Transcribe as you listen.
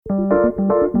I'm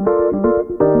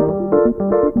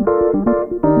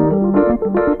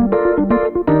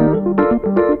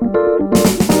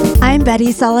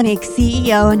Betty Salonik,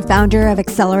 CEO and founder of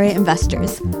Accelerate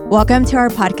Investors. Welcome to our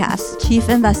podcast, Chief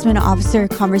Investment Officer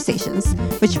Conversations,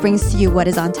 which brings to you what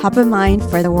is on top of mind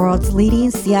for the world's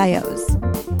leading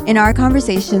CIOs. In our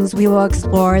conversations, we will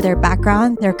explore their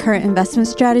background, their current investment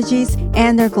strategies,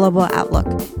 and their global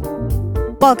outlook.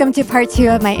 Welcome to part 2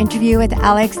 of my interview with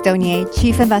Alex Donier,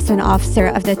 Chief Investment Officer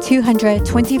of the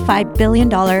 $225 billion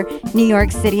New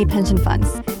York City pension funds.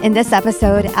 In this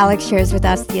episode, Alex shares with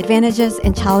us the advantages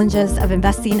and challenges of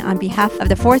investing on behalf of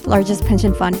the 4th largest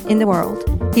pension fund in the world.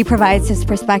 He provides his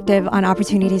perspective on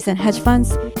opportunities in hedge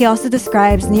funds. He also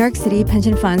describes New York City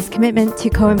pension funds' commitment to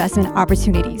co-investment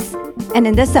opportunities. And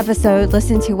in this episode,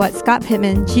 listen to what Scott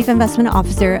Pittman, Chief Investment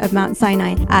Officer of Mount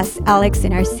Sinai, asked Alex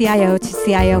in our CIO to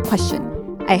CIO question.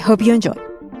 I hope you enjoy.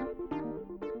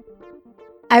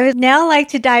 I would now like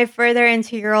to dive further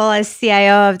into your role as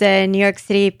CIO of the New York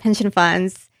City pension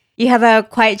funds. You have a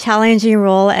quite challenging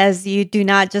role as you do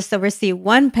not just oversee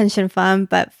one pension fund,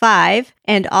 but 5,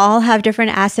 and all have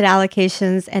different asset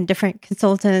allocations and different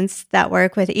consultants that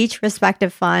work with each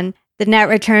respective fund. The net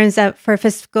returns for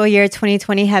fiscal year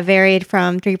 2020 have varied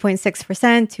from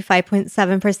 3.6% to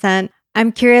 5.7%.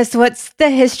 I'm curious, what's the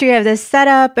history of this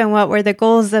setup and what were the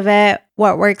goals of it?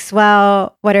 What works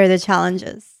well? What are the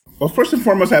challenges? Well, first and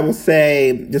foremost, I will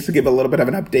say, just to give a little bit of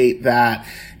an update, that,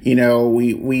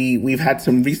 we've had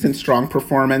some recent strong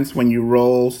performance. When you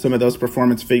roll some of those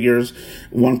performance figures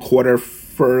one quarter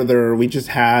further, we just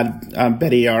had,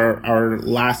 Betty, our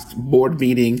last board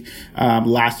meeting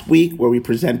last week where we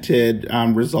presented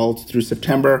results through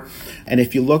September. And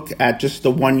if you look at just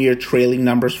the 1-year trailing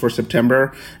numbers for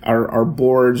September, our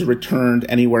boards returned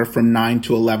anywhere from 9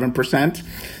 to 11%.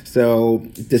 So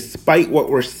despite what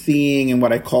we're seeing in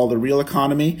what I call the real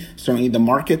economy, certainly the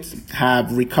markets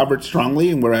have recovered strongly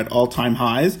and we're at all-time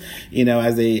highs.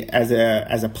 As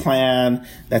a plan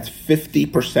that's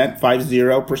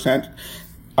 50%,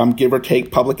 give or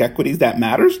take public equities, that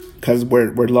matters because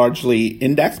we're largely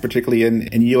indexed, particularly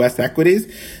in U.S.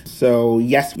 equities. So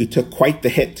yes, we took quite the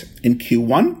hit in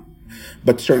Q1,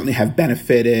 but certainly have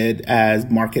benefited as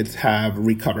markets have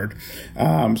recovered.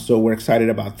 So we're excited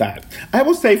about that. I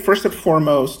will say, first and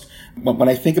foremost, when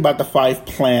I think about the 5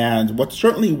 plans, what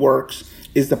certainly works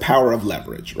is the power of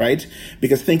leverage, right?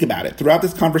 Because think about it. Throughout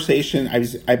this conversation,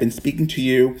 I've been speaking to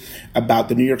you about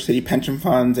the New York City pension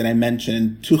funds, and I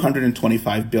mentioned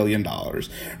 $225 billion,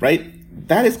 right?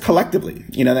 That is collectively,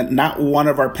 that not one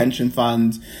of our pension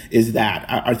funds is that.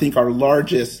 I think our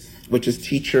largest, which is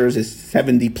Teachers, is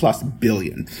 70 plus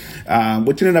billion,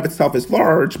 which in and of itself is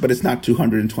large, but it's not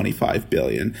 225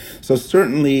 billion. So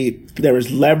certainly there is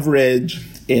leverage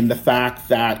in the fact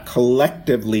that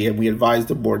collectively, and we advise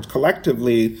the boards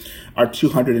collectively, are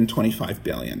 225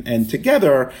 billion. And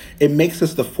together, it makes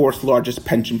us the 4th largest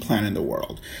pension plan in the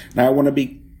world. Now, I want to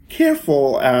be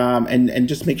careful and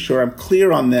just make sure I'm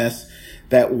clear on this,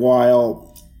 that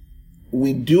while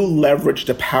we do leverage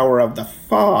the power of the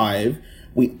 5,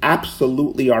 we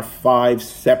absolutely are 5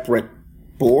 separate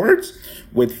boards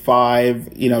with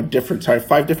 5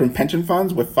 different pension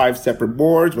funds with 5 separate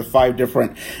boards with 5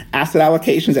 different asset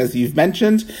allocations, as you've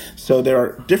mentioned. So there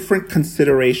are different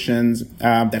considerations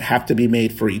that have to be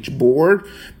made for each board,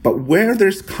 but where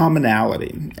there's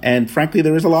commonality, and frankly,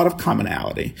 there is a lot of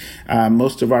commonality.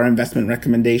 Most of our investment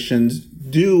recommendations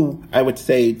do, I would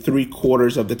say,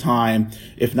 3/4 of the time,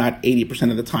 if not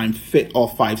 80% of the time, fit all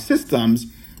 5 systems.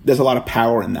 There's a lot of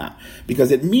power in that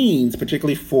because it means,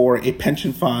 particularly for a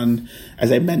pension fund,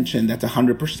 as I mentioned, that's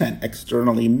 100%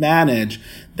 externally managed,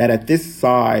 that at this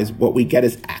size, what we get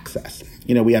is access.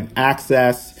 We have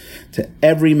access to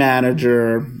every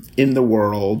manager in the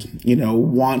world,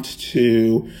 wants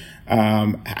to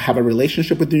have a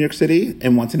relationship with New York City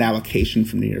and wants an allocation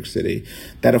from New York City.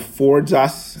 That affords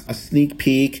us a sneak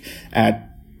peek at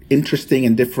interesting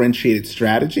and differentiated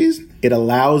strategies. It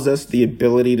allows us the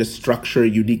ability to structure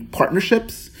unique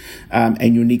partnerships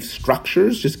and unique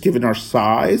structures, just given our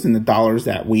size and the dollars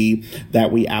that we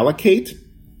allocate.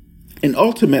 And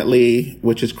ultimately,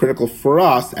 which is critical for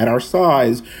us at our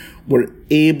size, we're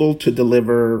able to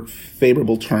deliver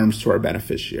favorable terms to our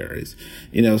beneficiaries.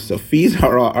 So fees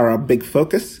are a big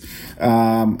focus,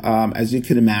 as you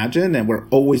can imagine, and we're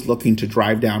always looking to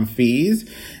drive down fees.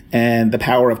 And the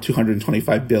power of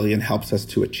 225 billion helps us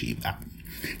to achieve that.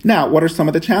 Now, what are some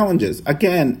of the challenges?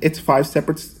 Again, it's 5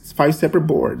 separate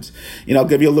boards. I'll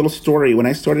give you a little story. When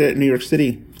I started at New York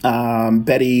City,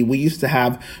 Betty, we used to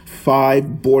have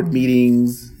 5 board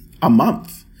meetings a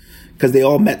month. because they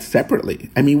all met separately.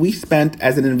 I mean, we spent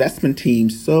as an investment team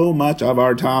so much of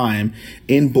our time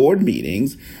in board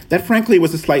meetings that frankly it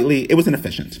was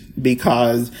inefficient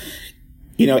because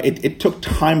it took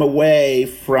time away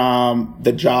from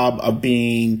the job of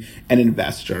being an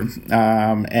investor,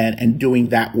 and doing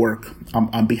that work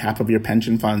on behalf of your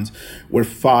pension funds, where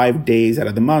 5 days out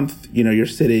of the month, you're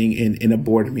sitting in a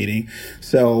board meeting.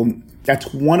 So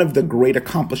that's one of the great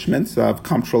accomplishments of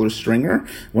Comptroller Stringer.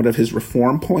 One of his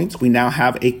reform points, we now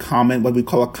have what we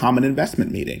call a common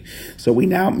investment meeting. So we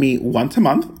now meet once a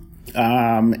month,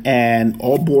 and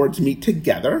all boards meet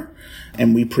together.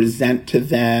 And we present to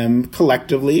them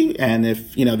collectively. And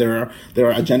if, there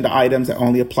are agenda items that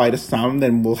only apply to some,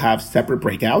 then we'll have separate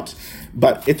breakouts.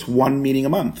 But it's one meeting a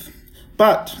month.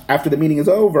 But after the meeting is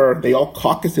over, they all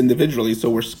caucus individually. So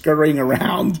we're scurrying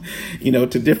around,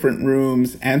 to different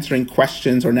rooms, answering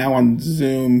questions, or now on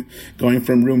Zoom, going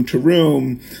from room to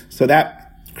room. So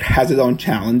that has its own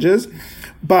challenges.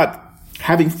 But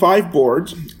having 5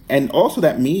 boards, and also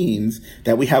that means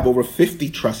that we have over 50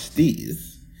 trustees.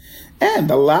 And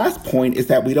the last point is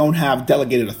that we don't have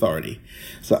delegated authority.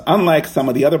 So unlike some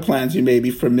of the other plans you may be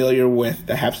familiar with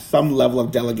that have some level of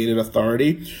delegated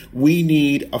authority, we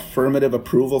need affirmative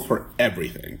approval for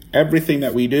everything. Everything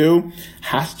that we do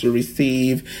has to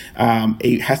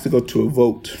has to go to a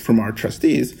vote from our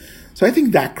trustees. So I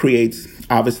think that creates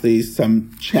obviously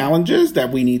some challenges that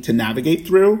we need to navigate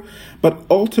through, but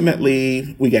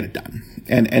ultimately we get it done.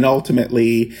 And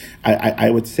ultimately, I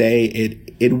would say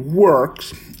it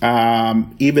works,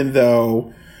 even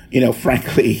though,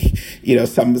 frankly,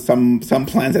 some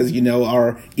plans, as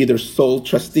are either sole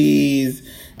trustees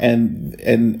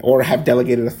or have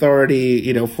delegated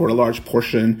authority, for a large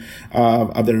portion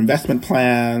of their investment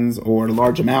plans or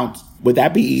large amounts. Would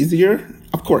that be easier?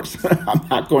 Of course. I'm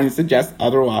not going to suggest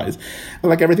otherwise. But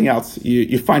like everything else,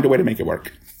 you find a way to make it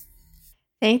work.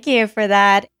 Thank you for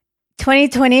that.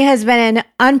 2020 has been an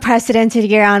unprecedented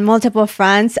year on multiple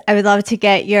fronts. I would love to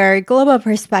get your global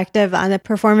perspective on the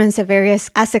performance of various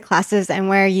asset classes and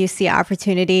where you see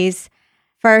opportunities.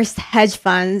 First, hedge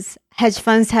funds. Hedge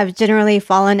funds have generally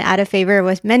fallen out of favor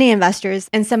with many investors,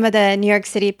 and some of the New York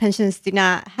City pensions do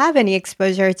not have any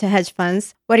exposure to hedge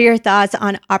funds. What are your thoughts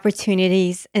on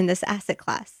opportunities in this asset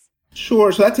class?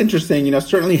 Sure. So that's interesting.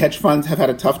 Certainly hedge funds have had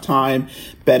a tough time,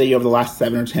 Betty, over the last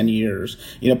 7 or 10 years,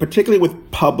 particularly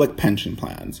with public pension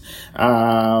plans.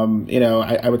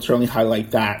 I would certainly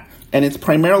highlight that. And it's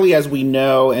primarily, as we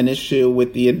know, an issue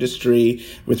with the industry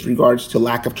with regards to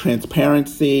lack of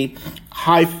transparency,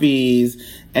 high fees,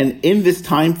 and in this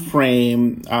time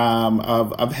frame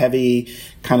of heavy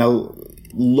kind of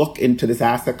look into this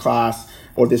asset class,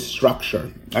 or this structure,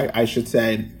 I should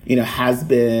say, has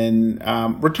been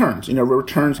returns.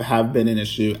 Returns have been an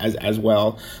issue as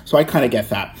well. So I kind of get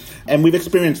that. And we've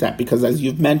experienced that because, as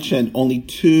you've mentioned, only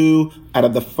 2 out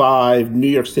of the 5 New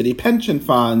York City pension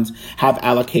funds have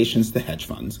allocations to hedge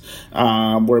funds,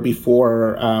 where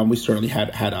before we certainly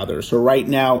had others. So right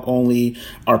now, only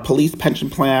our police pension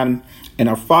plan and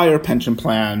our fire pension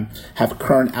plan have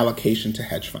current allocation to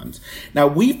hedge funds. Now,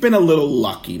 we've been a little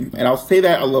lucky, and I'll say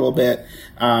that a little bit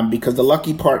because the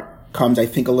lucky part comes, I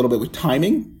think, a little bit with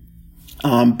timing.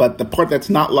 But the part that's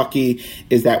not lucky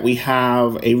is that we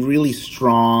have a really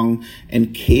strong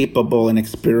and capable and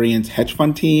experienced hedge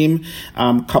fund team,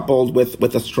 coupled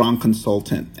with a strong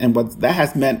consultant. And what that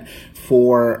has meant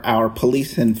for our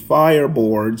police and fire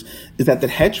boards is that the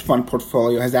hedge fund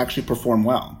portfolio has actually performed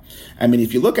well. I mean,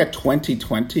 if you look at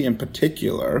 2020 in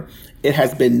particular, it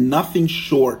has been nothing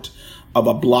short of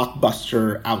a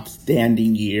blockbuster,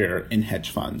 outstanding year in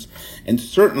hedge funds. And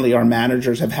certainly our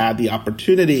managers have had the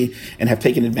opportunity and have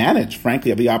taken advantage,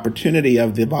 frankly, of the opportunity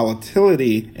of the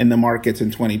volatility in the markets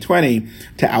in 2020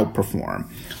 to outperform.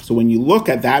 So when you look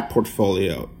at that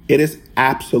portfolio, it is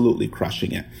absolutely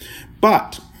crushing it.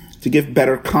 But to give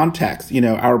better context,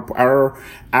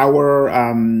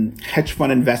 our hedge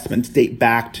fund investments date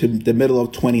back to the middle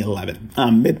of 2011,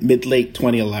 late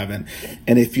 2011.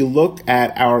 And if you look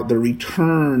at the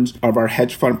returns of our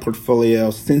hedge fund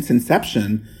portfolio since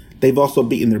inception, they've also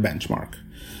beaten their benchmark.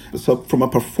 So from a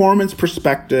performance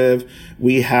perspective,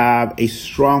 we have a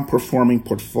strong performing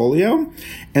portfolio.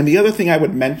 And the other thing I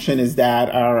would mention is that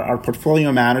our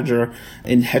portfolio manager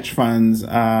in hedge funds,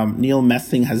 Neil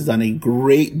Messing, has done a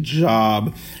great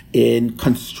job in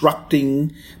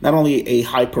constructing not only a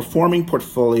high performing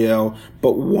portfolio,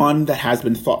 but one that has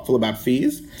been thoughtful about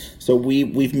fees. So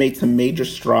we've made some major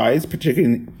strides,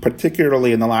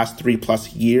 particularly in the last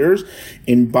 3+ years,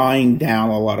 in buying down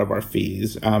a lot of our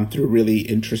fees through really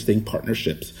interesting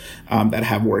partnerships that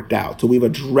have worked out. So we've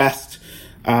addressed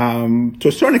to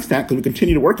a certain extent, because we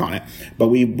continue to work on it, but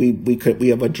we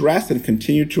have addressed and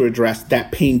continue to address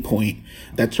that pain point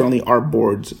that certainly our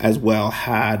boards as well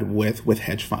had with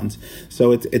hedge funds.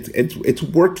 So it's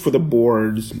worked for the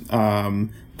boards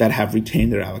that have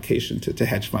retained their allocation to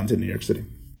hedge funds in New York City.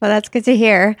 Well, that's good to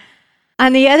hear.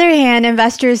 On the other hand,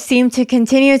 investors seem to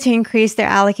continue to increase their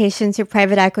allocation to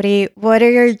private equity. What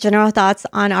are your general thoughts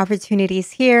on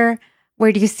opportunities here?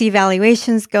 Where do you see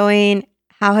valuations going?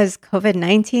 How has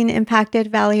COVID-19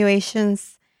 impacted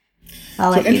valuations?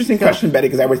 So interesting question, Betty,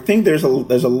 because I would think there's a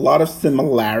lot of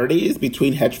similarities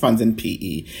between hedge funds and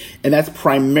PE. And that's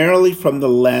primarily from the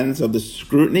lens of the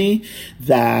scrutiny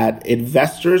that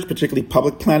investors, particularly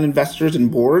public plan investors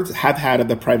and boards, have had of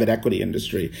the private equity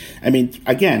industry. I mean,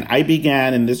 again, I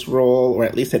began in this role, or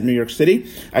at least at New York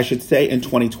City, I should say, in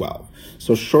 2012.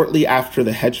 So shortly after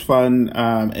the hedge fund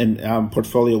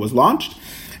portfolio was launched.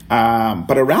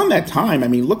 But around that time, I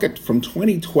mean, look at from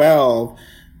 2012,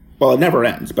 well, it never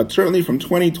ends, but certainly from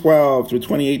 2012 through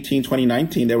 2018,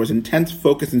 2019, there was intense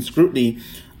focus and scrutiny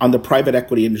on the private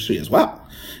equity industry as well.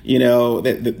 You know,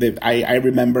 I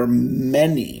remember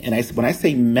many, and when I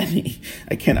say many,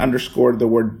 I can't underscore the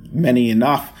word many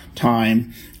enough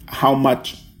time, how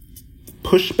much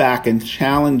pushback and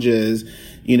challenges,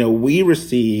 you know, we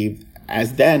received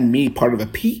as then me, part of a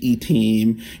PE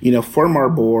team, you know, from our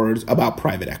boards about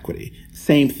private equity.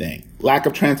 Same thing. Lack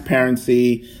of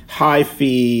transparency, high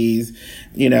fees,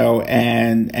 you know,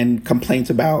 and complaints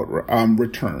about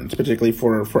returns, particularly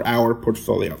for our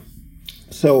portfolio.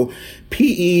 So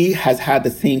PE has had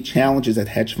the same challenges as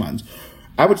hedge funds.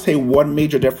 I would say one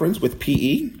major difference with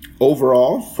PE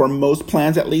overall, for most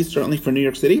plans at least, certainly for New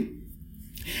York City,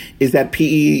 is that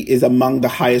PE is among the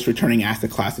highest returning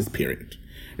asset classes, period.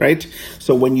 Right?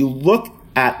 So when you look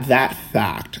at that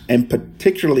fact and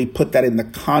particularly put that in the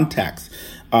context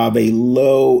of a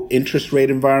low interest rate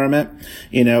environment,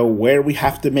 you know, where we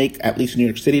have to make, at least New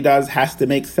York City has to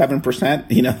make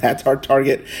 7%, you know, that's our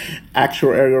target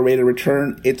actuarial rate of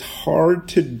return. It's hard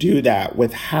to do that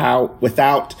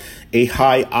without a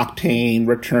high octane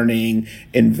returning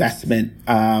investment,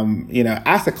 you know,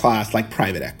 asset class like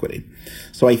private equity.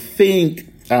 So I think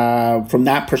from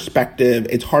that perspective,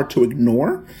 it's hard to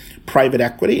ignore private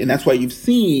equity. And that's why you've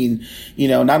seen, you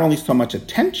know, not only so much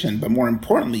attention, but more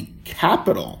importantly,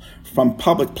 capital from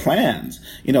public plans,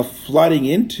 you know, flooding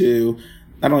into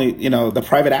not only, you know, the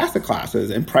private asset classes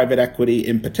and private equity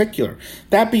in particular.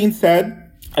 That being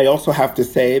said, I also have to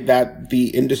say that the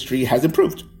industry has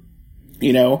improved.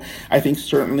 You know, I think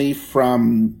certainly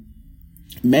from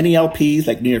many LPs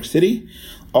like New York City,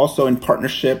 also in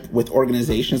partnership with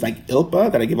organizations like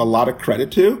ILPA that I give a lot of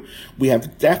credit to, we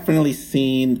have definitely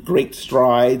seen great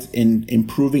strides in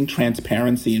improving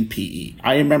transparency in PE.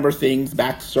 I remember things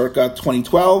back circa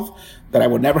 2012 that I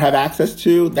would never have access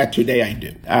to, that today I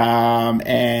do.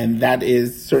 And that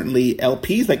is certainly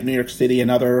LPs like New York City and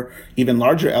other even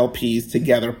larger LPs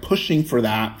together pushing for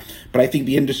that. But I think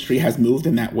the industry has moved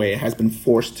in that way. It has been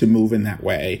forced to move in that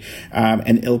way.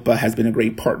 And ILPA has been a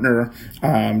great partner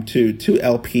to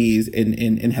LPs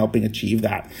in helping achieve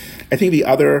that. I think the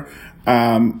other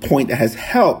point that has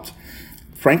helped,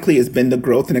 frankly, has been the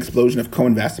growth and explosion of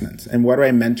co-investments. And why do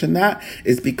I mention that?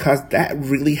 Is because that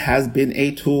really has been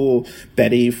a tool,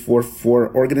 Betty, for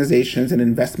organizations and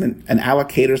investment and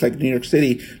allocators like New York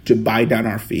City to buy down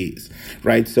our fees,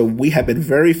 right? So we have been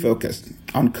very focused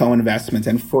on co-investments.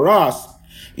 And for us,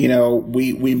 you know,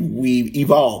 we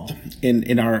evolved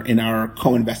in our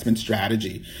co-investment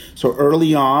strategy. So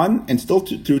early on and still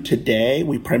through today,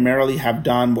 we primarily have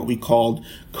done what we called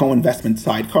co-investment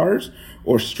sidecars,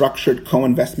 or structured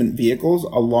co-investment vehicles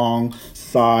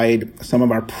alongside some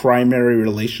of our primary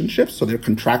relationships. So they're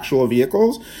contractual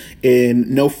vehicles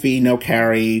in no fee, no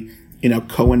carry, you know,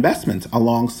 co-investments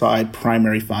alongside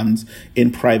primary funds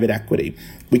in private equity.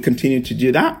 We continue to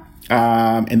do that.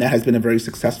 And that has been a very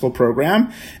successful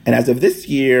program. And as of this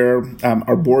year,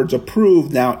 our boards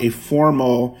approved now a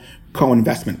formal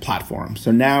co-investment platform.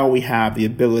 So now we have the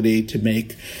ability to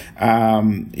make,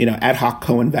 you know, ad hoc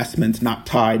co-investments not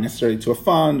tied necessarily to a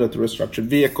fund or through a structured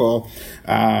vehicle,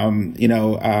 you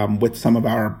know, with some of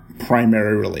our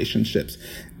primary relationships.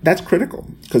 That's critical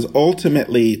because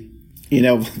ultimately, you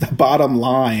know, the bottom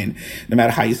line, no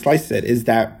matter how you slice it, is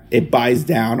that it buys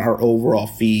down our overall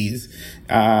fees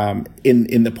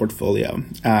in the portfolio,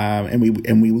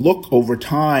 and we look over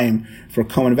time for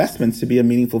co-investments to be a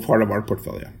meaningful part of our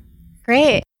portfolio.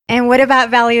 Great. And what about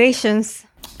valuations?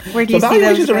 Where do you see those?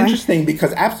 Valuations are interesting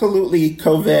because absolutely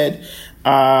COVID,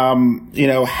 you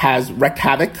know, has wreaked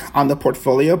havoc on the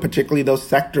portfolio, particularly those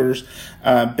sectors,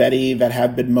 Betty, that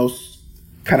have been most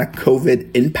kind of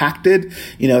COVID impacted,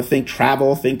 think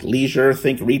travel, think leisure,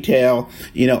 think retail,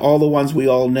 all the ones we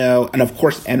all know. And of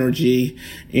course, energy,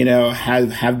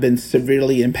 have been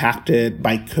severely impacted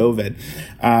by COVID.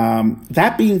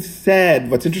 That being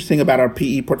said, what's interesting about our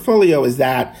PE portfolio is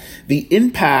that the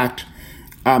impact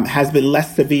has been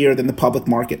less severe than the public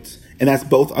markets. And that's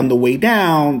both on the way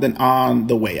down than on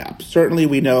the way up. Certainly,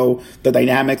 we know the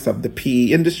dynamics of the PE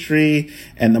industry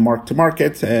and the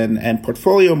mark-to-markets and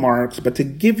portfolio marks. But to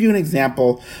give you an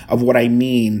example of what I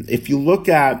mean, if you look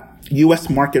at U.S.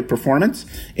 market performance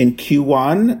in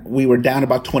Q1, we were down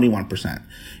about 21%.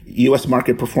 U.S.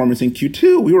 market performance in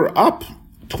Q2, we were up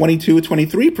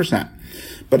 23%.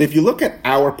 But if you look at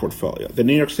our portfolio, the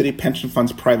New York City Pension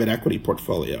Funds private equity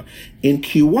portfolio, in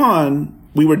Q1,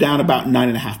 we were down about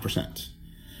 9.5%,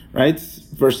 right?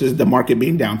 Versus the market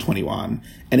being down 21.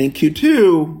 And in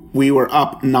Q2, we were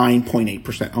up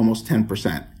 9.8%, almost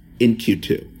 10% in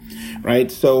Q2, right?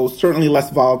 So certainly less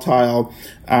volatile,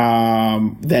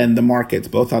 than the markets,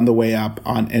 both on the way up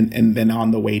and then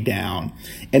on the way down.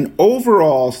 And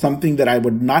overall, something that I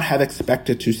would not have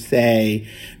expected to say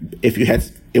if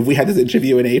we had this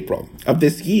interview in April of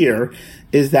this year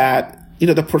is that,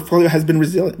 the portfolio has been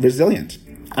resilient.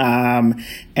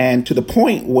 And to the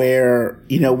point where,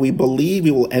 we believe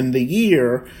we will end the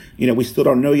year, we still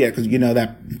don't know yet because,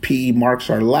 that PE marks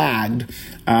are lagged.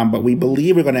 But we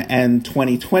believe we're going to end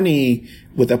 2020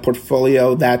 with a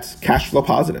portfolio that's cash flow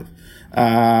positive.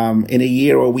 In a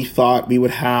year where we thought we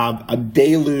would have a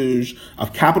deluge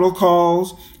of capital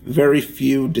calls, very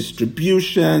few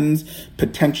distributions,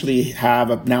 potentially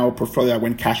have now a portfolio that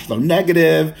went cash flow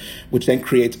negative, which then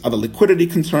creates other liquidity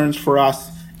concerns for us.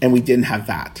 And we didn't have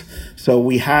that. So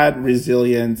we had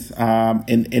resilience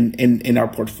in our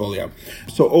portfolio.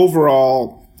 So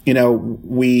overall,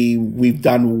 we've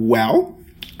done well.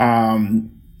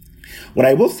 What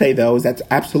I will say, though, is that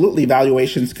absolutely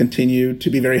valuations continue to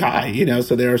be very high,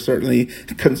 so there are certainly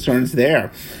concerns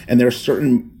there. And there are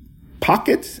certain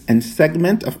pockets and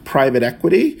segment of private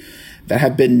equity that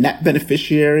have been net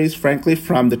beneficiaries, frankly,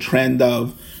 from the trend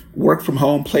of work from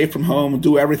home, play from home,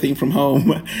 do everything from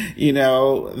home,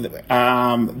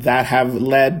 that have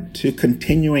led to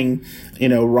continuing,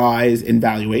 rise in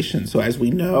valuation. So as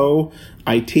we know,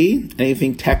 IT,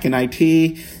 anything tech and IT,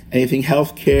 anything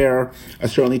healthcare are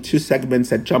certainly two segments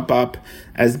that jump up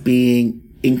as being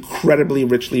incredibly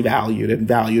richly valued and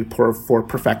valued for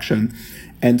perfection.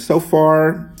 And so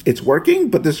far, it's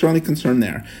working, but there's certainly concern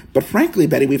there. But frankly,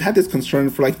 Betty, we've had this concern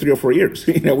for like 3 or 4 years.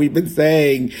 We've been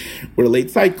saying we're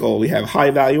late cycle. We have high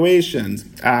valuations.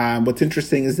 What's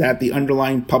interesting is that the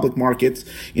underlying public markets,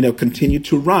 continue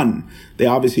to run. They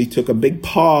obviously took a big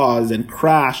pause and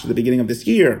crashed at the beginning of this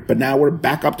year, but now we're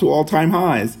back up to all-time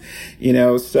highs.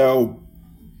 So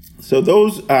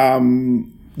those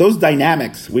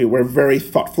dynamics we're very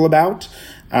thoughtful about.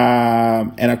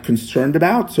 And are concerned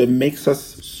about. So it makes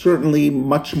us certainly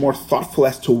much more thoughtful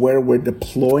as to where we're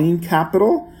deploying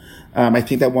capital. I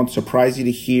think that won't surprise you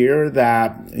to hear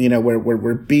that,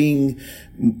 we're being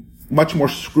much more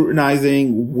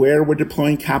scrutinizing where we're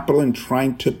deploying capital and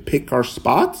trying to pick our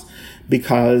spots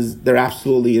because there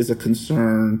absolutely is a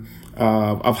concern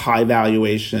of high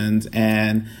valuations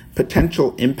and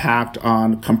potential impact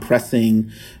on compressing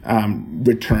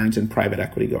returns in private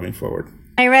equity going forward.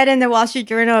 I read in the Wall Street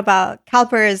Journal about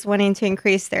CalPERS wanting to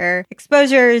increase their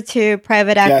exposure to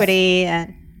private equity.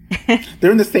 Yes. And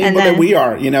they're in the same boat that we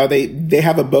are. They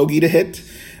have a bogey to hit,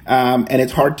 and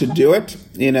it's hard to do it.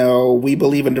 We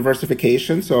believe in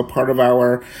diversification. So a part of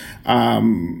our,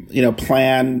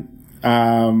 plan,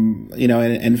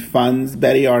 and funds,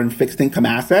 Betty, are in fixed income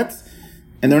assets.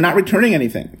 And they're not returning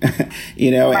anything, right.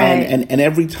 and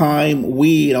every time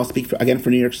and I'll speak again for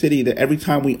New York City, that every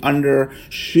time we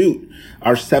undershoot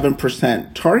our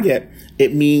 7% target,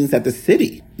 it means that the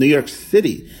city, New York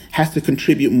City, has to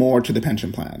contribute more to the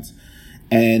pension plans.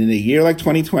 And in a year like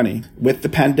 2020, with the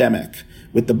pandemic,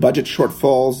 with the budget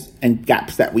shortfalls and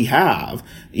gaps that we have,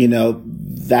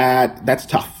 that's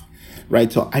tough,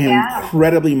 right? So I am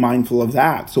incredibly mindful of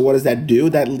that. So what does that do?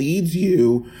 That leads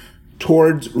you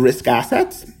towards risk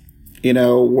assets,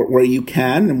 where you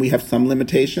can, and we have some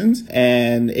limitations,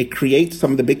 and it creates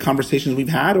some of the big conversations we've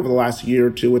had over the last year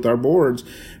or two with our boards,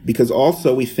 because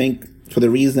also we think for the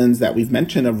reasons that we've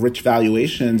mentioned of rich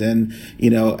valuations and,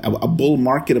 a bull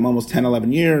market of almost 10,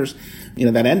 11 years,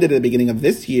 that ended at the beginning of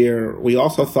this year, we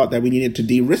also thought that we needed to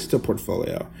de-risk the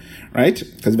portfolio, right?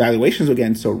 Because valuations were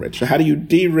getting so rich. So how do you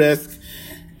de-risk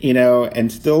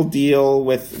and still deal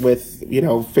with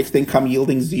fixed income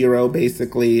yielding 0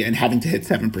 basically and having to hit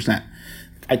 7%.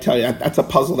 I tell you, that's a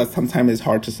puzzle that sometimes is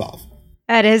hard to solve.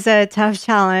 That is a tough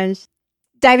challenge.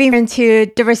 Diving into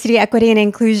diversity, equity, and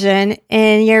inclusion,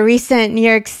 in your recent New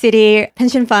York City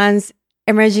Pension Funds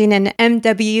Emerging in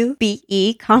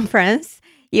MWBE conference,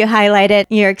 you highlighted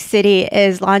New York City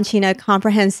is launching a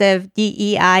comprehensive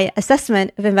DEI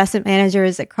assessment of investment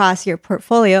managers across your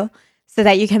portfolio so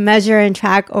that you can measure and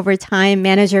track over time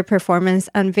manager performance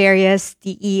on various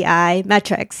DEI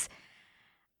metrics.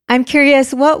 I'm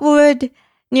curious, what would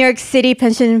New York City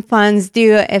pension funds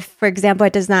do if, for example,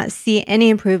 it does not see any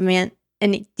improvement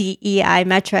in DEI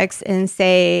metrics in,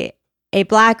 say, a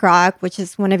BlackRock, which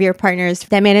is one of your partners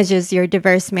that manages your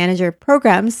diverse manager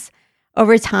programs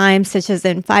over time, such as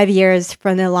in 5 years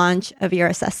from the launch of your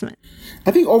assessment?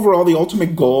 I think overall, the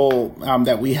ultimate goal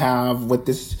that we have with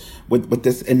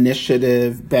this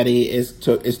initiative, Betty, is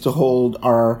to hold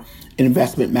our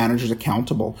investment managers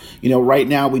accountable. Right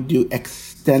now we do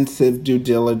extensive due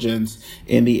diligence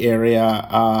in the area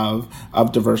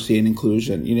of diversity and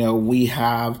inclusion. We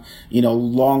have,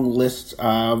 long lists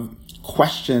of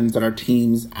questions that our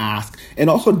teams ask, and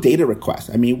also data requests.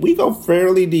 We go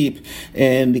fairly deep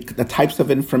in the types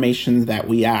of information that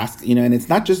we ask, and it's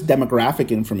not just demographic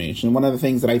information. One of the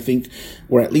things that I think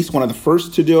we're at least one of the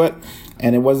first to do it,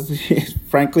 and it was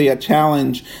frankly a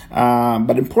challenge,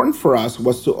 but important for us,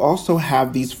 was to also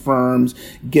have these firms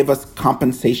give us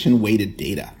compensation weighted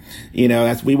data.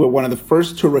 As we were one of the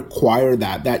first to require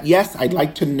that yes, I'd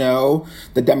like to know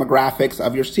the demographics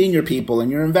of your senior people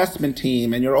and your investment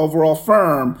team and your overall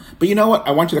firm. But you know what?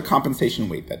 I want you to compensation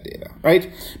weight that data,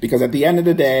 right? Because at the end of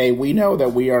the day, we know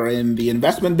that we are in the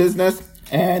investment business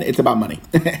and it's about money.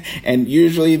 And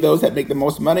usually those that make the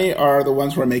most money are the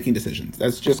ones who are making decisions.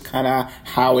 That's just kind of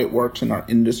how it works in our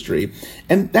industry.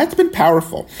 And that's been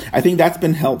powerful. I think that's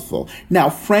been helpful. Now,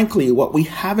 frankly, what we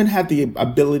haven't had the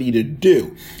ability to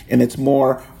do, and it's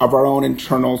more of our own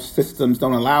internal systems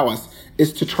don't allow us,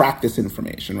 is to track this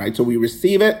information, right? So we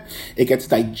receive it, it gets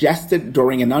digested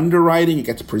during an underwriting, it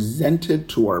gets presented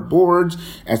to our boards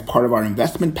as part of our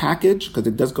investment package, because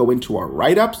it does go into our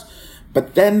write-ups.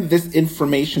 But then this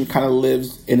information kind of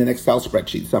lives in an Excel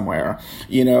spreadsheet somewhere,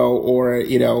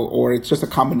 or it's just a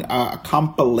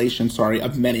compilation,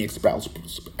 of many Excel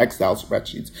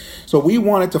spreadsheets. So we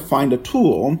wanted to find a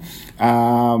tool,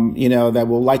 that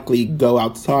will likely go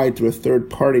outside through a third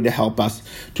party to help us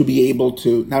to be able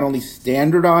to not only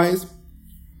standardize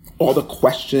all the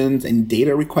questions and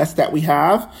data requests that we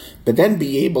have, but then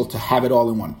be able to have it all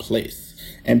in one place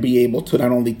and be able to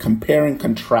not only compare and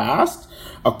contrast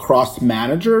across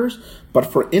managers, but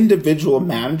for individual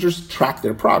managers, track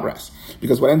their progress.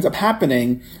 Because what ends up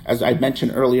happening, as I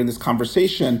mentioned earlier in this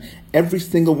conversation, every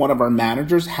single one of our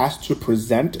managers has to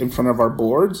present in front of our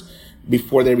boards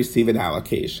before they receive an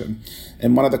allocation.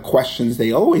 And one of the questions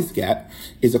they always get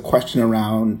is a question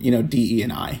around,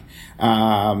 DE&I.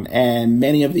 And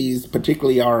many of these,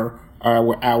 particularly our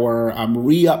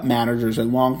re-up managers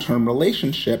and long-term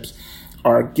relationships,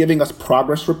 are giving us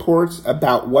progress reports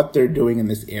about what they're doing in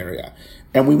this area.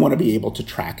 And we want to be able to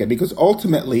track it because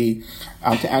ultimately,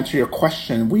 to answer your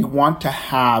question, we want to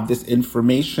have this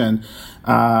information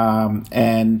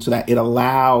and so that it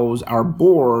allows our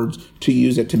boards to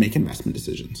use it to make investment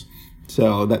decisions.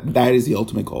 So that is the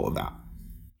ultimate goal of that.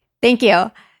 Thank you.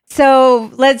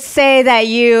 So let's say that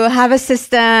you have a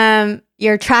system,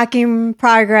 you're tracking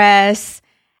progress.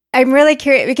 I'm really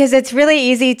curious because it's really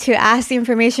easy to ask the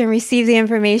information, receive the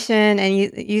information, and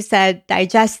you said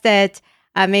digest it,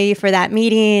 maybe for that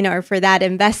meeting or for that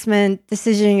investment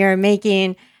decision you're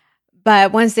making.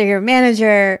 But once they're your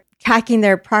manager, tracking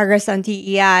their progress on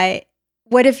DEI,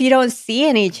 what if you don't see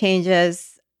any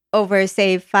changes over,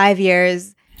 say, 5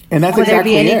 years? And that's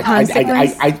exactly there be it. any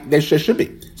consequence? There should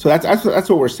be. So that's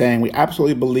what we're saying. We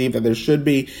absolutely believe that there should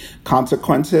be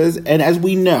consequences. And as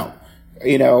we know,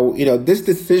 this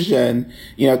decision,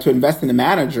 to invest in a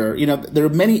manager, there are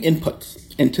many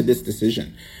inputs into this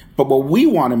decision. But what we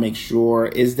want to make sure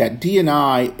is that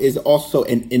D&I is also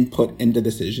an input into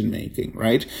decision making,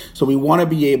 right? So we want to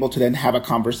be able to then have a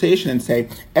conversation and say,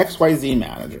 XYZ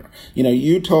manager,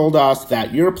 you told us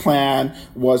that your plan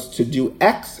was to do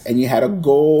X and you had a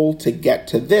goal to get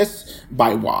to this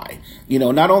by Y.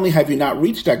 Not only have you not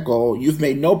reached that goal, you've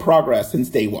made no progress since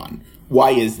day one.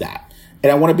 Why is that?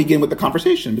 And I want to begin with the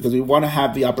conversation because we want to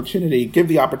have the opportunity, give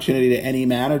the opportunity to any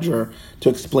manager to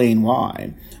explain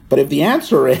why. But if the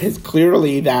answer is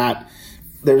clearly that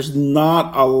there's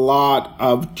not a lot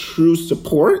of true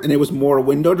support and it was more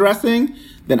window dressing,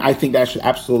 then I think that should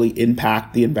absolutely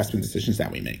impact the investment decisions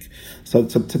that we make. So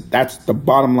that's the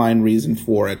bottom line reason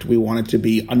for it. We want it to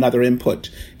be another input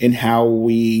in how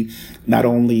we not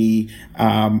only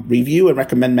review and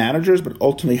recommend managers, but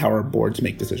ultimately how our boards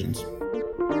make decisions.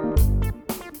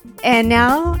 And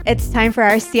now it's time for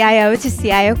our CIO to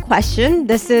CIO question.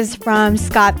 This is from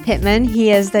Scott Pittman.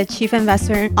 He is the Chief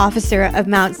Investment Officer of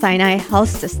Mount Sinai Health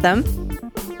System.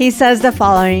 He says the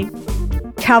following: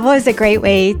 travel is a great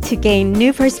way to gain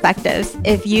new perspectives.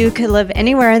 If you could live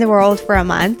anywhere in the world for a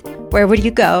month, where would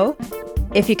you go?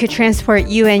 If you could transport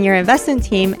you and your investment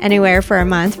team anywhere for a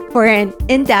month for an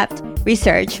in-depth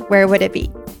research, where would it be?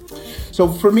 So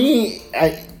for me,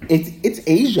 it's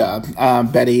Asia,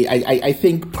 Betty. I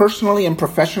think personally and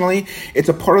professionally, it's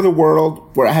a part of the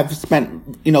world where I have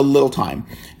spent, little time.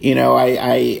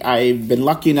 I've been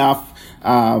lucky enough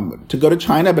to go to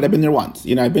China, but I've been there once.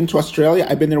 I've been to Australia,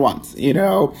 I've been there once.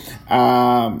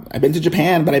 I've been to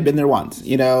Japan, but I've been there once.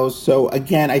 So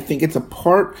again, I think it's a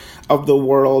part of the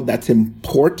world that's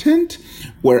important,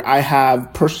 where I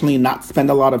have personally not spent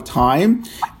a lot of time,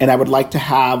 and I would like to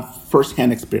have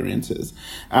firsthand experiences.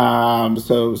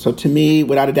 So to me,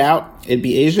 without a doubt, it'd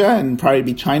be Asia and probably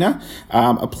be China,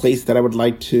 a place that I would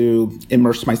like to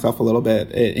immerse myself a little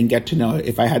bit and get to know.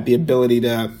 If I had the ability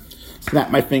to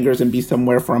snap my fingers and be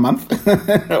somewhere for a month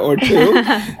or two,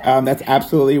 that's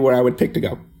absolutely where I would pick to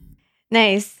go.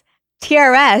 Nice.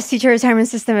 TRS, Teacher Retirement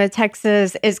System of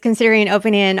Texas, is considering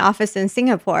opening an office in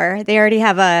Singapore. They already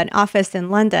have an office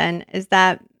in London. Is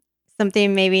that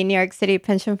something maybe New York City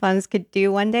pension funds could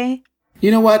do one day? You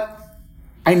know what?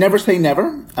 I never say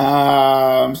never.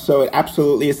 So it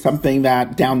absolutely is something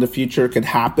that down the future could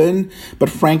happen.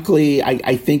 But frankly,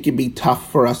 I think it'd be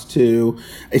tough for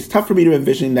it's tough for me to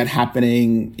envision that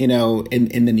happening,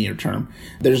 in the near term.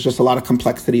 There's just a lot of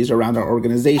complexities around our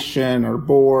organization, our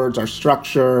boards, our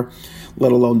structure,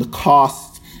 let alone the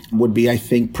costs would be, I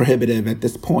think, prohibitive at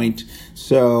this point.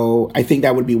 So I think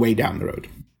that would be way down the road.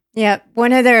 Yeah.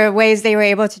 One of the ways they were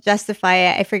able to justify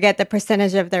it, I forget the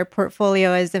percentage of their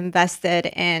portfolio is invested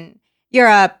in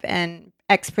Europe and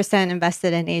X%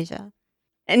 invested in Asia.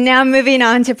 And now moving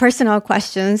on to personal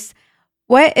questions.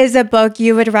 What is a book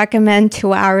you would recommend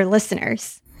to our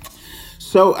listeners?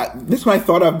 So this one I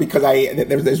thought of because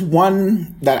there's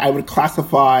one that I would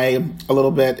classify a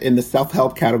little bit in the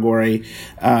self-help category,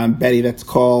 Betty, that's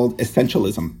called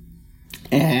Essentialism.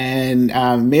 And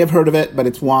may have heard of it, but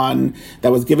it's one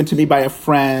that was given to me by a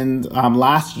friend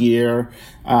last year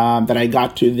that I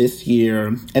got to this year.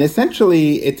 And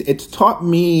essentially, it's taught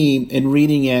me in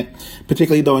reading it,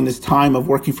 particularly though in this time of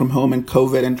working from home and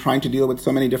COVID and trying to deal with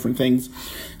so many different things,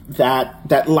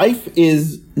 that life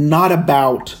is not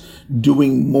about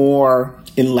doing more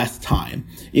in less time.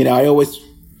 I always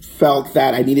felt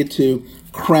that I needed to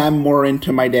cram more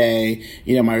into my day.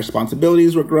 My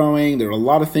responsibilities were growing. There were a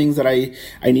lot of things that I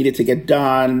needed to get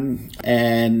done.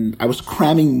 And I was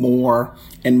cramming more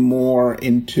and more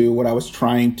into what I was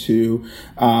trying to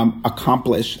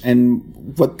accomplish.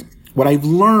 And what I've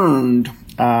learned,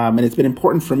 and it's been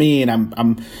important for me, and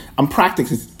I'm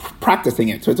practicing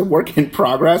it. So it's a work in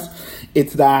progress.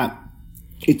 It's that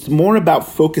it's more about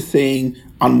focusing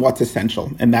on what's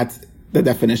essential. And that's the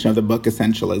definition of the book,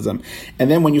 Essentialism. And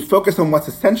then when you focus on what's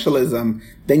essentialism,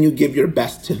 then you give your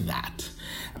best to that.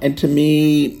 And to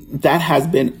me, that has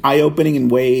been eye-opening in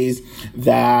ways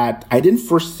that I didn't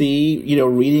foresee,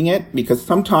 reading it, because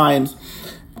sometimes,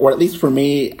 or at least for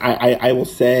me, I will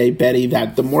say, Betty,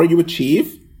 that the more you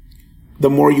achieve, the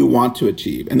more you want to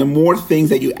achieve. And the more things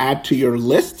that you add to your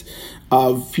list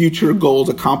of future goals,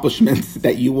 accomplishments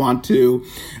that you want to,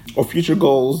 or future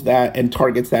goals and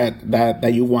targets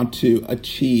that you want to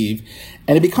achieve.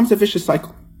 And it becomes a vicious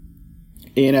cycle.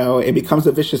 It becomes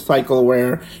a vicious cycle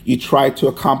where you try to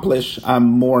accomplish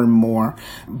more and more.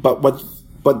 But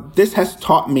what this has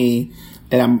taught me,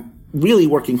 and I'm really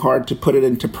working hard to put it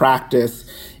into practice,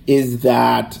 is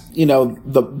that,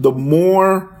 the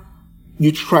more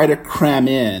you try to cram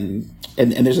in,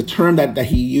 and there's a term that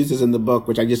he uses in the book,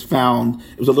 which I just found,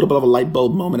 it was a little bit of a light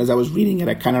bulb moment as I was reading it.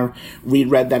 I kind of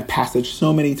reread that passage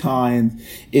so many times,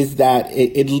 is that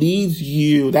it leads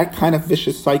you, that kind of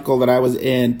vicious cycle that I was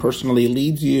in personally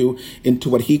leads you into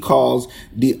what he calls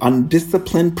the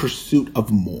undisciplined pursuit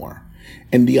of more.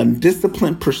 And the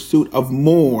undisciplined pursuit of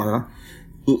more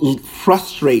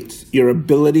frustrates your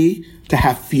ability to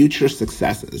have future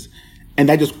successes. And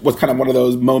that just was kind of one of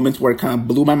those moments where it kind of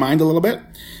blew my mind a little bit.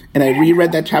 And I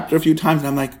reread that chapter a few times and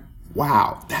I'm like,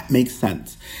 wow, that makes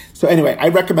sense. So anyway, I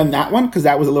recommend that one because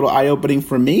that was a little eye-opening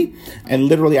for me. And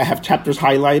literally I have chapters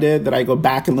highlighted that I go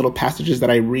back in little passages that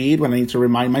I read when I need to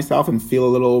remind myself and feel a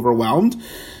little overwhelmed.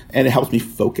 And it helps me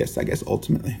focus, I guess,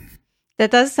 ultimately.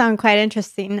 That does sound quite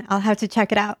interesting. I'll have to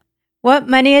check it out. What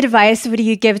money advice would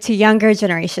you give to younger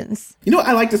generations?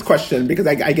 I like this question because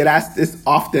I get asked this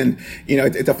often.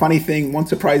 It's a funny thing. Won't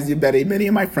surprise you, Betty. Many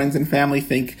of my friends and family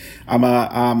think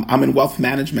I'm in wealth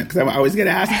management because I always get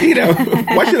asked,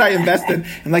 what should I invest in?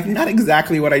 And like, not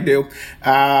exactly what I do.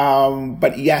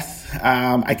 But yes,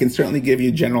 I can certainly give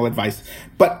you general advice.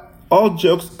 But all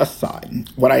jokes aside,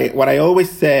 what I always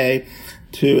say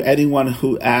to anyone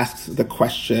who asks the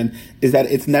question is that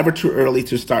it's never too early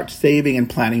to start saving and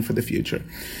planning for the future.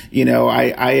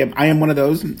 I am one of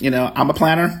those, I'm a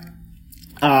planner.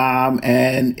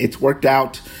 And it's worked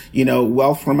out,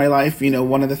 well for my life.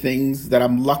 One of the things that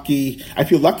I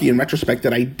feel lucky in retrospect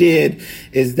that I did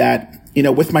is that,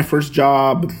 with my first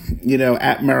job,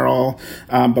 at Merrill,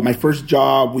 but my first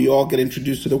job, we all get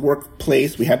introduced to the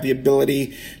workplace. We have the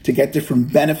ability to get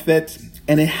different benefits,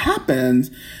 and it happens,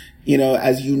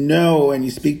 as and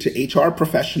you speak to HR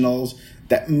professionals,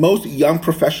 that most young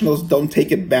professionals don't take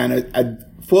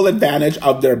full advantage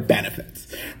of their benefits,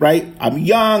 right? I'm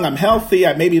young, I'm healthy,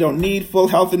 I maybe don't need full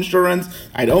health insurance.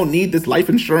 I don't need this life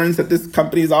insurance that this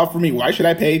company is offering me. Why should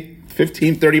I pay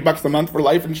 $15-$30 a month for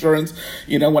life insurance,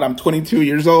 when I'm 22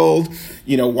 years old?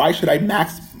 Why should I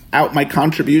max out my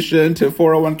contribution to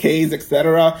 401ks, et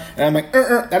cetera? And I'm like,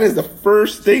 that is the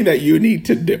first thing that you need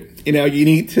to do. You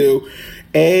need to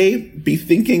be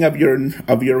thinking of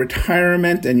your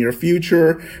retirement and your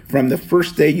future from the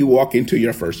first day you walk into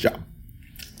your first job.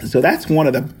 So that's one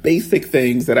of the basic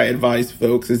things that I advise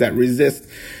folks is that resist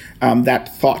that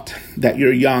thought that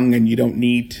you're young and you don't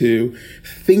need to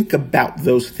think about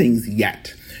those things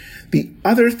yet. The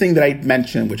other thing that I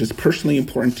mentioned, which is personally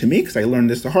important to me because I learned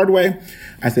this the hard way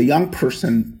as a young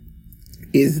person,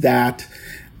 is that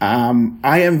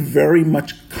I am very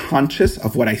much conscious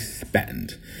of what I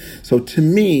spend. So to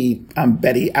me,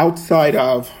 Betty, outside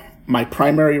of my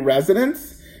primary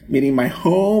residence, meaning my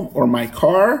home or my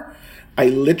car, I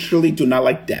literally do not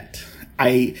like debt.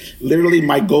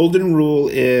 My golden rule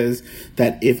is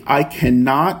that if I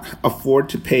cannot afford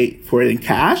to pay for it in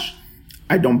cash,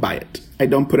 I don't buy it. I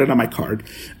don't put it on my card.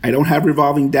 I don't have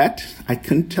revolving debt. I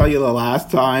couldn't tell you the last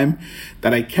time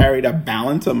that I carried a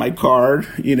balance on my card,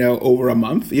 over a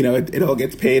month. It all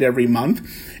gets paid every month.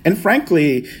 And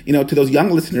frankly, to those young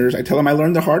listeners, I tell them I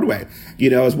learned the hard way.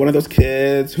 As one of those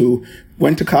kids who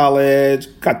went to college,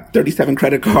 got 37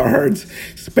 credit cards,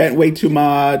 spent way too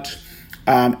much,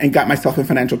 and got myself in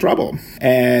financial trouble.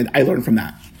 And I learned from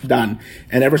that. Done.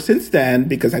 And ever since then,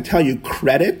 because I tell you,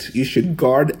 credit, you should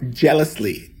guard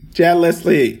jealously.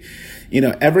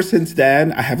 Ever since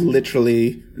then, I have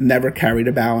literally never carried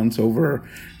a balance over,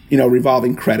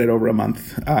 revolving credit over a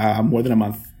month, more than a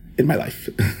month in my life.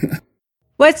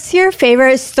 What's your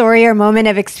favorite story or moment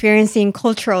of experiencing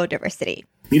cultural diversity?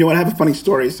 I have a funny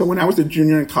story. So when I was a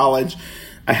junior in college,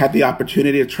 I had the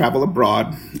opportunity to travel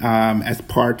abroad as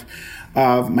part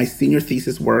of my senior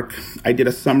thesis work. I did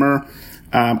a spring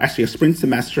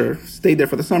semester, stayed there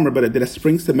for the summer, but I did a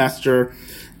spring semester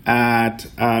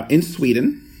in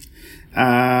Sweden.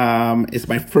 It's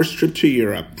my first trip to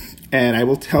Europe. And I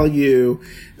will tell you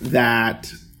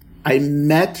that I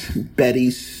met,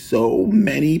 Betty, so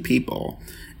many people.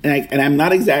 And I'm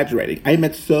not exaggerating. I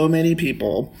met so many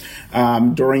people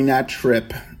during that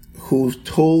trip who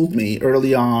told me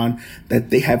early on that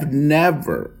they have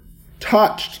never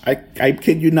touched, I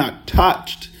kid you not,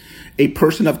 touched a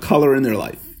person of color in their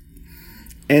life.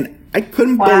 And I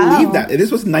couldn't believe that.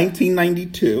 This was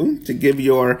 1992, to give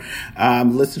your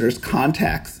listeners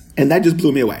context. And that just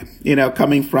blew me away,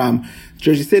 coming from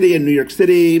Jersey City and New York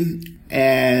City.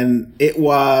 And it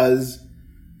was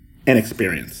an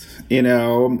experience,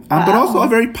 but also a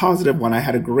very positive one. I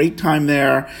had a great time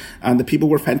there. The people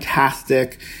were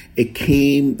fantastic.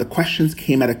 The questions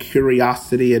came out of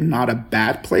curiosity and not a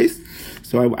bad place.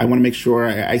 So I want to make sure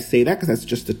I say that because that's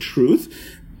just the truth.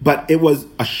 But it was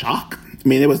a shock.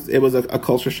 It was a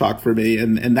culture shock for me.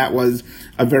 And that was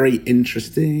a very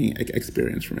interesting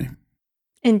experience for me.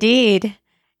 Indeed.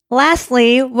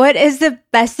 Lastly, what is the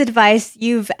best advice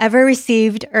you've ever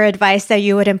received or advice that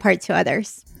you would impart to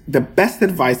others? The best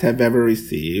advice I've ever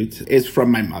received is from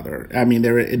my mother.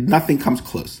 Nothing comes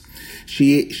close.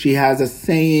 She has a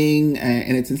saying,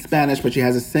 and it's in Spanish, but she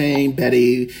has a saying,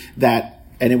 Betty,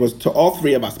 and it was to all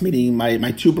three of us, meaning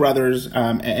my two brothers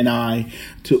and I,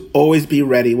 to always be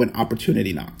ready when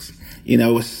opportunity knocks. You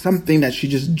know, it was something that she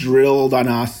just drilled on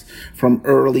us from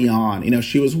early on. You know,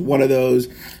 she was one of those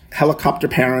helicopter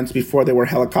parents before there were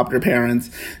helicopter parents,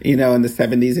 you know, in the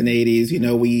 70s and 80s. You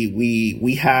know,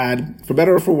 we had, for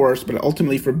better or for worse, but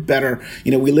ultimately for better,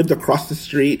 you know, we lived across the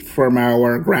street from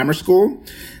our grammar school.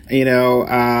 You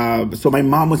know, so my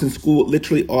mom was in school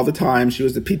literally all the time. She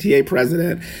was the PTA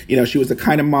president. You know, she was the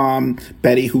kind of mom,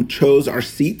 Betty, who chose our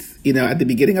seats, you know, at the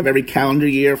beginning of every calendar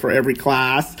year for every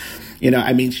class. You know,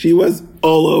 I mean, she was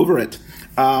all over it.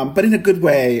 But in a good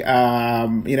way.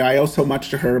 You know, I owe so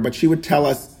much to her, but she would tell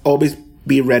us, always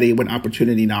be ready when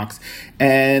opportunity knocks.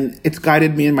 And it's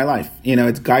guided me in my life. You know,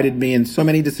 it's guided me in so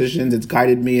many decisions. It's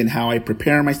guided me in how I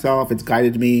prepare myself. It's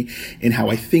guided me in how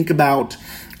I think about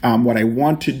what I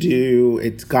want to do.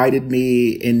 It's guided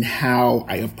me in how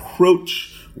I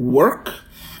approach work,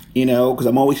 you know, because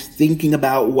I'm always thinking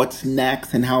about what's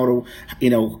next and how to, you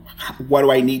know, what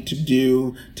do I need to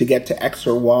do to get to X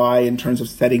or Y in terms of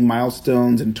setting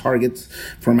milestones and targets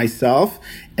for myself.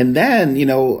 And then, you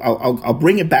know, I'll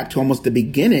bring it back to almost the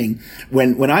beginning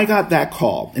when I got that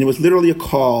call, and it was literally a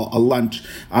lunch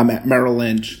at Merrill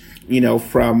Lynch, you know,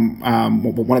 from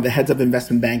one of the heads of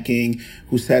investment banking,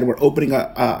 who said, we're opening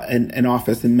an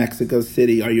office in Mexico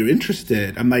City. Are you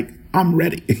interested? I'm like, I'm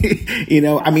ready. You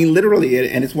know, I mean, literally.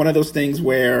 And it's one of those things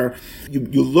where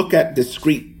you look at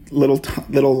discrete little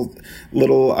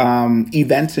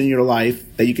events in your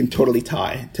life that you can totally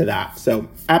tie to that. So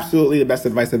absolutely the best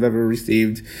advice I've ever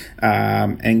received,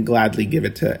 and gladly give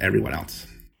it to everyone else.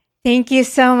 Thank you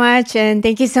so much. And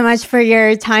thank you so much for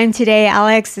your time today,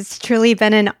 Alex. It's truly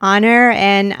been an honor.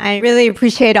 And I really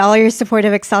appreciate all your support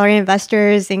of Accelerate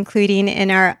Investors, including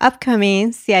in our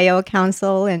upcoming CIO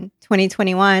Council in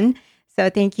 2021.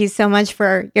 So thank you so much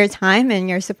for your time and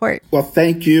your support. Well,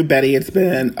 thank you, Betty. It's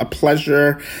been a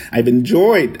pleasure. I've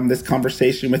enjoyed this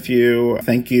conversation with you.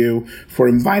 Thank you for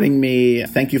inviting me.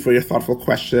 Thank you for your thoughtful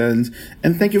questions.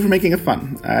 And thank you for making it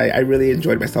fun. I really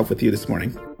enjoyed myself with you this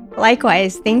morning.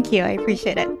 Likewise. Thank you. I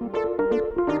appreciate it.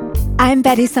 I'm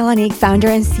Betty Salonique, founder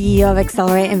and CEO of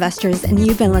Accelerate Investors, and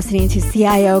you've been listening to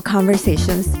CIO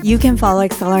Conversations. You can follow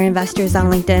Accelerate Investors on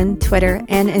LinkedIn, Twitter,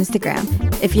 and Instagram.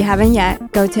 If you haven't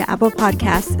yet, go to Apple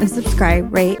Podcasts and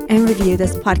subscribe, rate, and review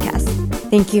this podcast.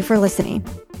 Thank you for listening.